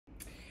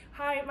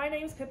Hi, my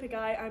name is Pippa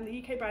Guy. I'm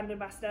the UK brand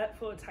ambassador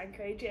for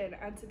Tanqueray Gin,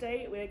 and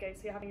today we're going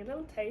to be having a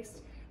little taste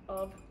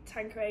of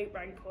Tanqueray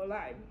Rangpur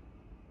Lime.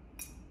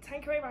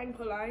 Tanqueray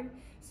Rangpur Lime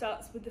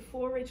starts with the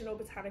 4 original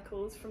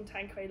botanicals from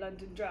Tanqueray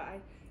London Dry: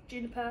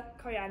 juniper,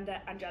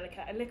 coriander,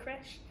 angelica and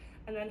licorice,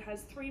 and then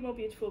has 3 more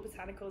beautiful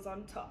botanicals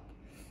on top: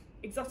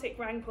 exotic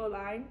Rangpur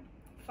lime,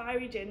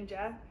 fiery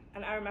ginger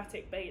and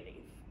aromatic bay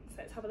leaf. So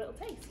let's have a little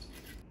taste.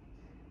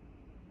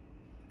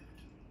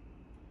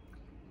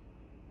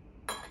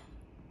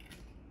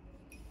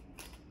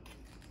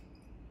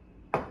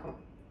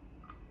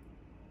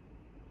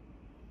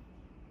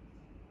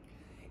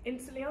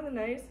 Instantly on the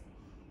nose,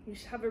 you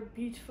should have a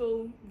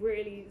beautiful,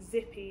 really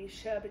zippy,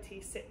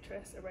 sherbety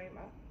citrus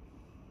aroma.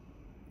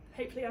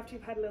 Hopefully after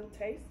you've had a little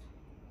taste,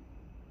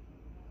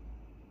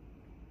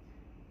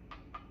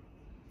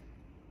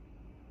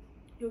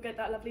 you'll get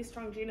that lovely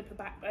strong juniper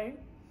backbone,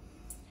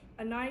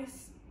 a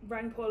nice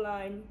Rangpur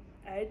lime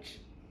edge,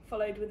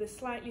 followed with a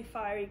slightly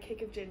fiery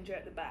kick of ginger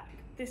at the back.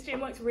 This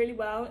gin works really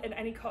well in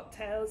any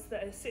cocktails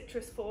that are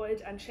citrus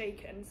forward and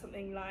shaken,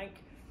 something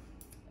like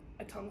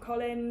a Tom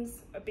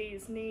Collins, a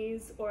Bee's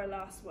Knees or a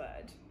Last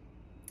Word.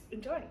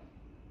 Enjoy!